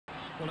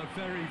Well, a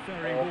very,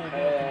 very warm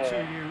welcome to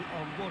you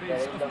on what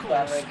is, of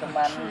course, a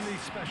truly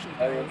special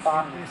day in this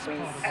part of the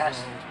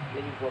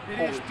world. It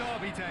is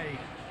Derby Day,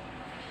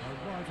 a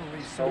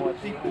rivalry so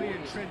deeply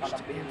entrenched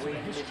into the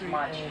history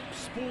of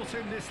sport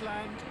in this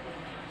land.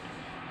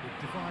 It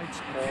divides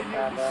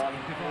opinions,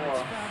 it divides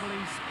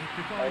families, it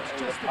divides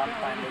just about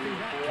anything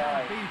that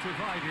can be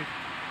divided.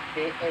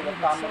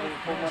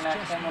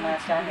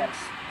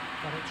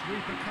 But its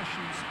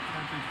repercussions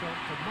can be felt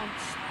for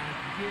months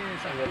and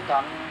years ahead. The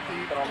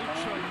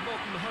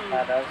ultra-modern home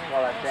of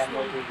Arsenal, a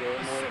symbol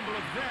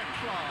of their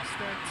class,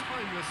 their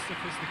timeless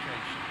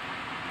sophistication.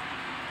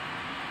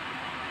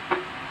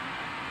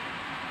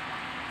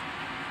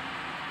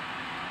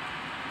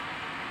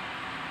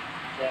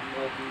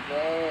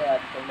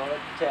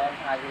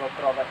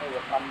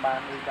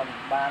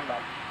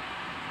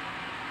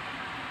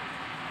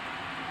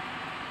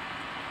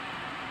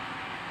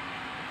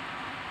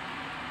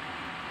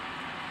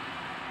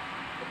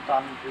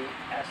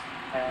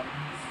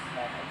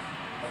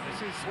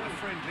 This is a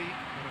friendly,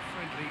 but a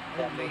friendly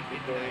only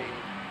in name.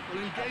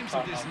 Well, in games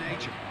of this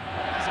nature,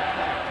 as a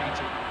player,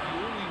 Peter,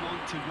 you only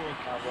want to work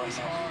as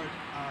hard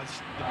as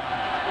the man.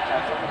 You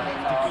don't have to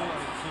go at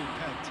it full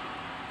pelt.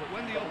 But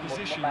when the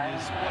opposition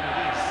is what it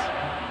is,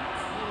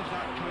 all of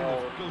that kind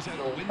of goes out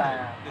the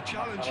window. The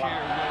challenge here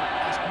will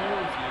ask more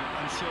of you,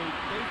 and so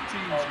both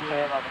teams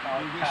will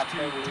wish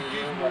to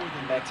give more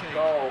than they take.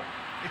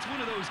 It's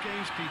one of those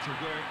games, Peter,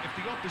 where if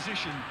the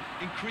opposition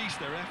increase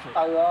their effort,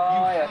 you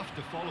have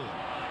to follow it.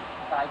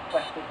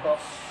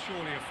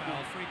 Surely a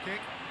foul, free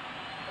kick.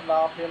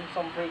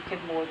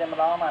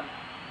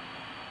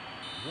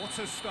 What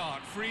a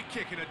start, free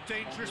kick in a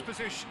dangerous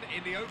position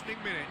in the opening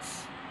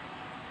minutes.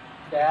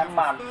 We have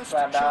the first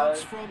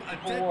chance from a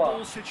dead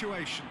ball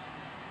situation.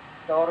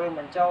 James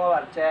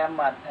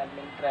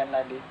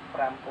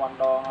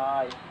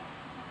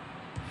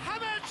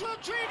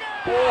Rodriguez!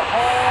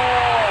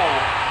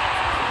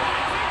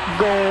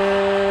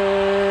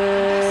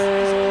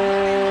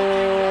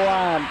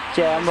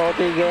 James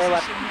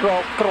Rodriguez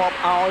crop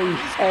out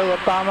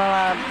Everton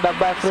the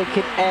best free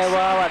kick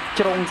ever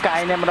trong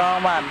cái này đó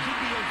man.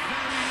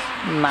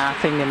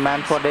 Nothing the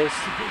man for this.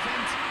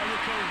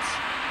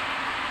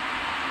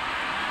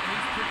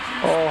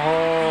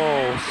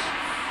 Oh,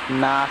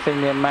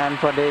 nothing the man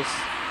for this.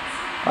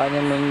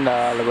 Nhưng mình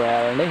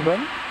level này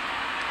vẫn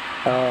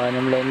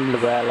nhưng lên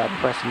level là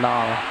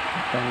personal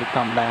trong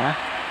thầm đá.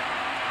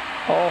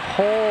 Oh,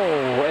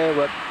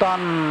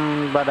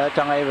 Everton và đã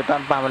trong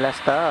Everton và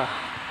Leicester.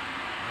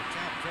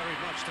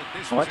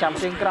 Có chạm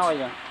tiếng còi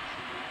nhỉ?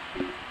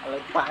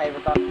 Lấy pa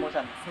Everton mua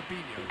sẵn.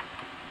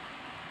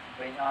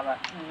 Về ngon rồi.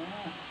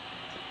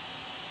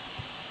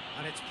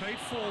 And it's played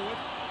forward.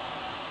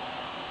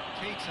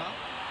 Keita.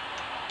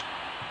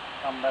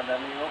 Cầm đã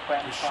lưu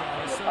quen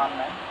Everton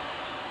đấy.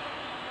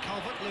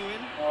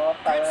 Calvert-lewin.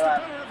 Gets the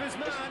better of his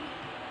man.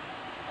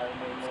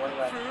 Mình mua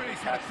rồi.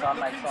 Son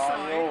này so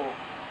vô.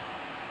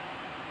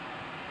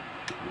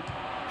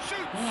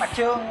 Mà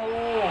trương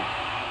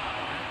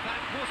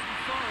that wasn't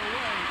far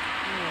away.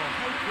 Oh,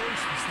 how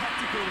close was that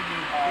to go in?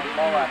 It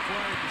only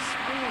required the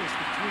smallest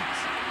of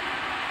tweaks.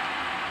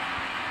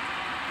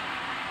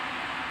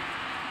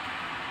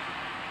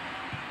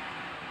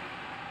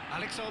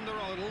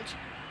 Alexander-Arnold.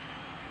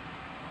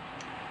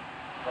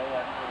 Đây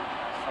là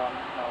Son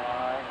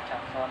rồi,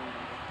 Son.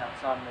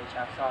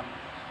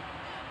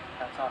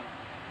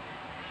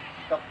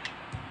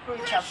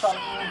 Cặp Son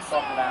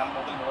còn là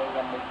một người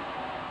gần mình.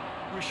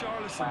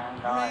 Richarlison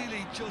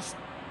really just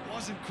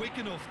wasn't quick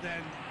enough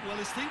then. Well,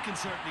 his thinking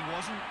certainly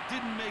wasn't.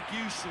 Didn't make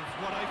use of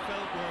what I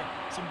felt were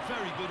some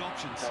very good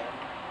options.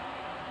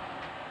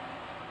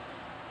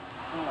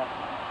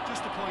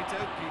 Just to point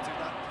out, Peter,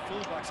 that the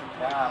fullbacks are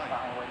quite high.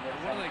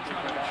 What are they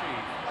trying to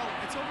achieve? Well,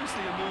 it's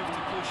obviously a move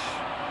to push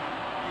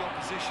the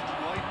opposition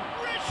wide.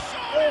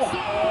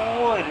 Richarlison.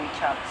 Oh,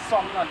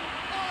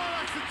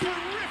 that's a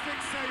terrific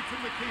save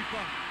from the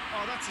keeper.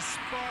 Oh, that's a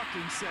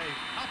sparkling save.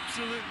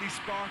 Absolutely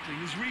sparkling.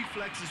 His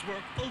reflexes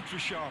were ultra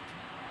sharp.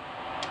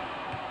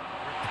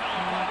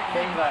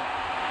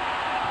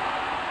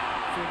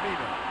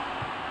 Firmino.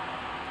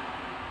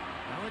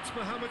 Now it's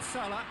Mohamed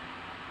Salah.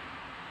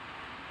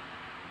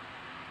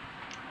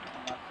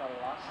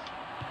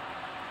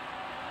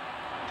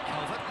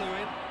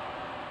 Calvert-Lewin.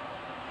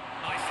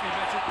 Nicely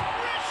measured.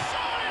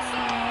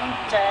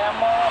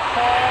 James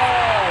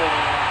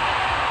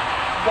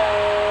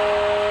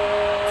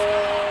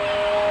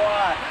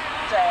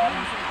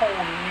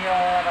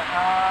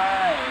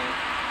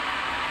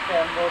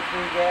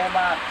Rodriguez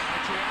back.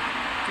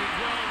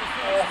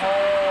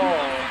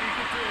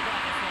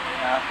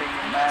 Nothing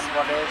man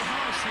for this.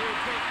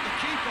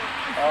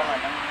 Oh,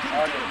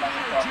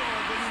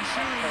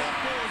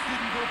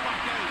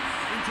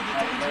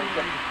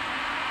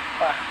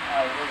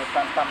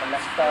 Everton và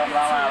Leicester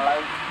là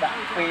lấy đặt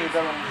phi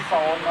cho lòng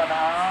số mà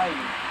thôi.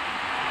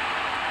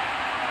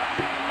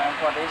 Man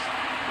for this.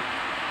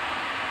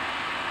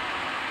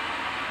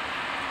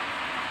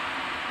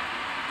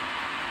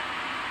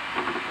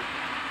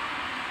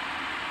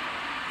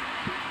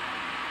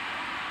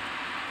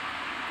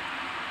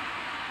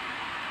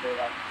 được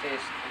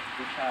assist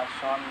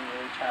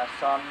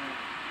Richardson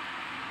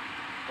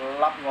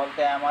lắp ngọn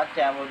tem ở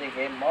cha vô thì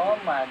cái mớ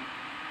mà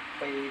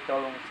phi cho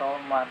lùng xô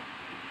mà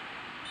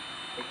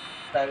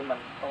từ mình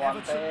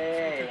toàn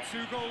thế.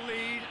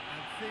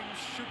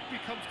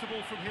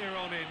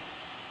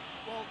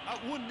 Well, at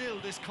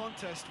 1-0 this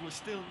contest was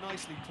still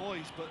nicely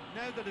poised, but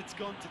now that it's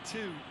gone to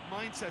 2,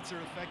 mindsets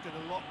are affected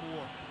a lot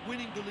more.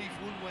 Winning belief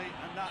one way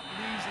and that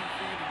losing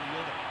feeling the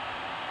other.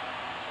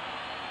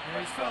 Yeah,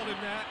 he's fouled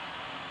him there.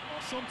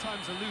 Well,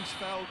 sometimes a loose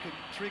foul can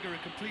trigger a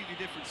completely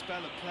different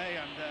spell of play,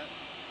 and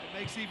it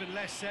makes even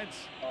less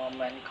sense. Oh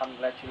man,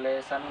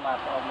 congratulations mà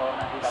Omo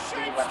là đi đập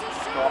đi và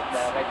drop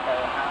director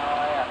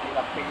hai đi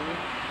đập phí.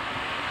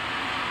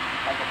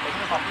 Anh có tính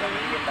không là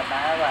nguyên đập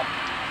đá và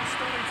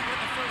starting to get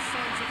the first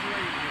signs of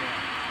rain here.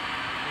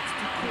 It's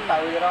too cool.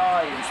 Từ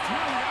rồi.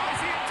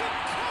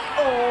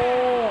 Oh,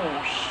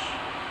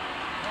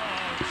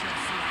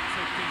 just lacks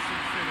a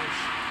decent finish.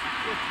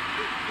 Look,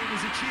 it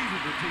was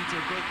achievable,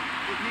 Peter, but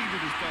it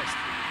needed his best.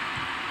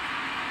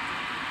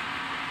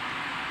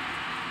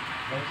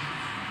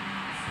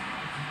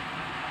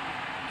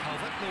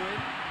 Calvert-lewin.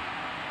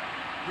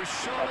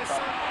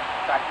 Richarlison.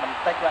 Cạch mình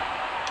tích vậy.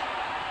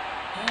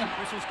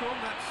 Whistle's gone,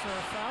 that's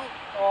foul.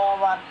 Oh,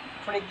 và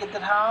free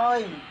kick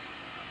thôi.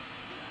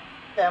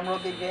 Em luôn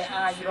cái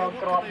ai rồi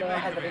crop nữa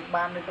hay là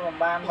ban đi cho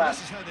ban và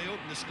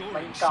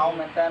mình cầu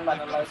mình tên mà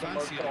nó lấy cho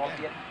một crop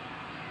ទៀត.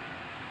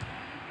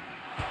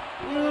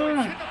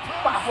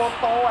 Bả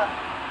photo à.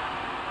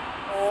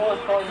 Ô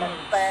tôi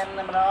mình tên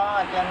mà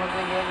đó, em luôn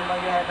cái game mà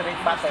hay là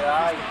ban tới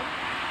rồi.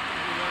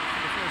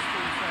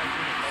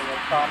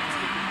 Con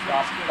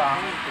drop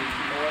down thì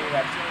tôi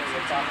là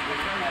con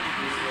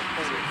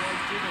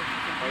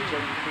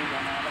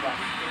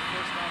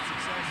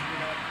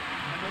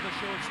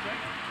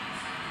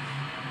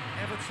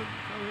Everton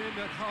go in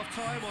at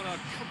half-time on a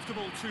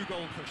comfortable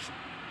 2-goal cushion.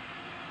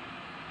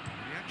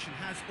 The action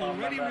has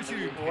already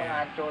resumed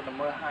here. Cho nó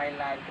mưa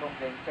highlight trong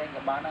game trên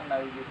cái bán nó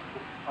nơi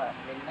YouTube phải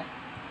mình đấy.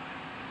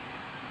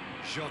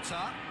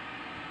 Jota.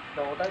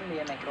 Đồ tới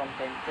miền này trong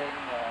game trên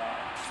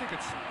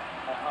Sigurdsson.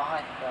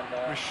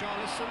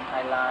 Richarlison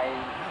highlight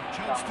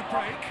chance to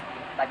break.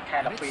 Đặt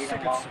khai là phi này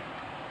bóng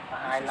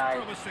highlight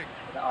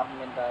on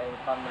mình tới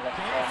con mình là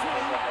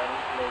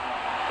lên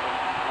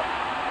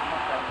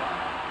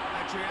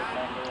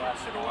Adrian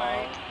puts it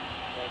away.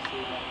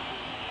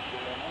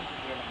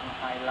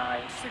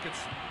 Highlight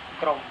Sigurdsson.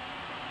 Krom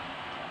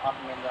on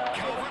mình là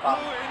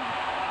Calvert-lewin.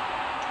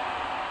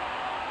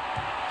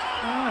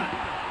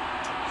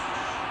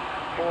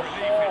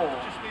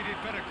 Just needed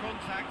better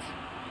contact.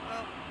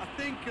 Well, I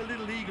think a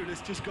little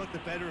eagerness just got the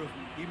better of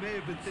him. He may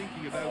have been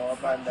thinking about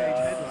front-page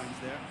headlines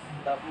there.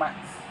 Đập mạnh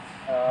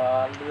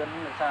lươn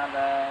làm sao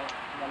là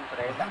nhân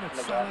thể đặt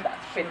là đã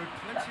fit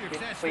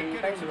phi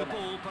tới lươn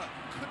này.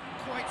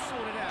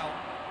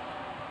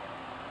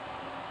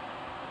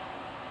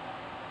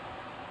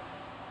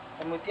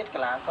 Em mới tiết cả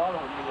lá có là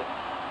hồn lươn.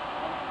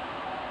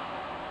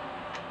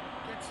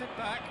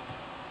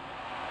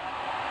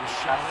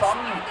 Là son.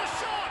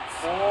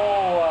 Ô,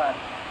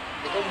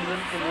 cái lươn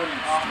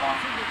mà.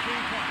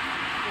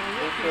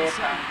 Cái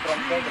thằng trong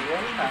cái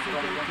lươn thằng trong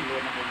cái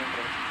lươn là một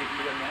cái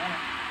lươn nhá.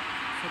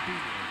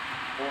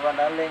 Và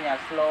đã lên nhà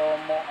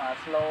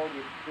slow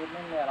gì nó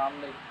nghe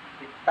làm được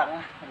bị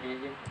tăng gì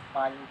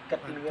mà cất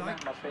lươn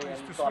mà phê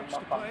toàn mà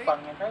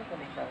phẳng như thế cái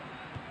này rồi.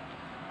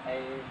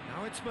 Hay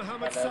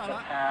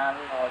là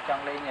ở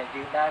trong đây nhà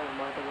dưới đá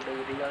mới tôi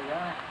đi rồi đó.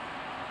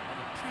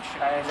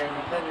 Đây lên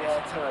những cái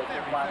thời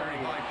trong qua thì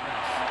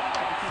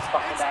bật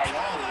cái đài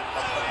đó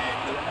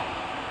thì lươn đó.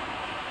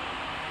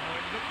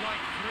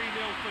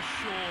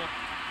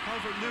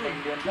 Calvert-Lewin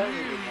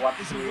clearly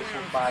is aware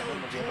of how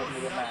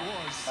important that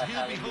was.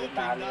 He'll be hoping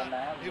that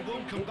it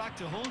won't come back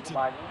to haunt him.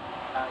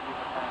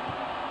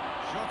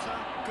 Jota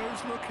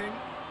goes looking.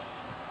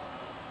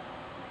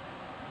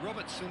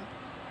 Robertson.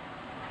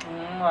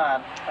 Mà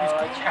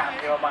chạm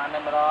vô bàn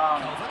này mà đó.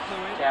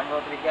 Chạm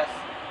Rodriguez.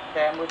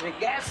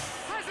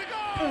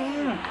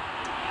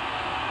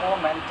 Ô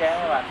men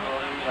chế bạn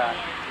rồi và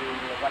thì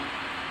văn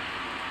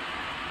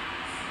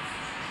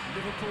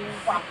Liverpool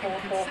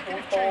making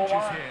consecutive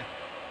changes here.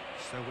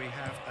 So we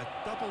have a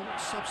double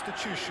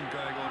substitution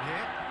going on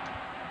here.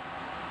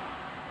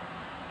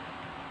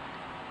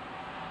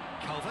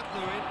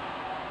 Calvert-Lewin.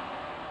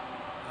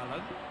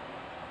 Alan.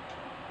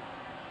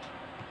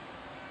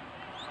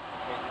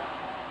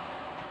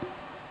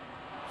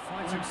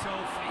 Finds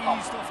himself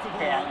eased off the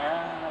ball.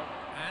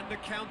 And the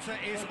counter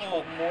is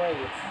on.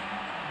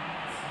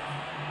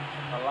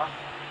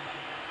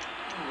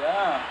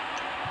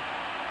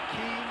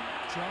 Keane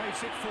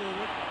drives it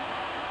forward.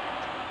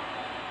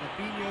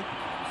 Fabinho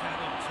comes out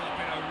on top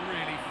in a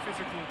really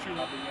physical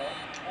duel.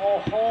 Oh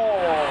ho!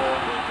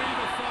 Will be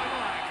the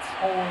final act.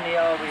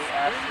 O'Neal we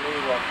actually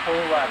were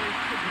forward. Very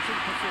competent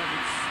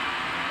performance.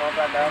 Có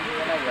ra đâu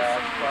cái này giờ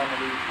qua mà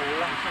đi phú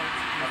lắm.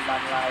 Mình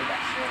bàn lại đã.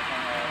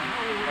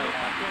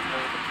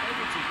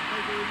 Everton,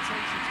 they were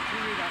intention to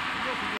clear that.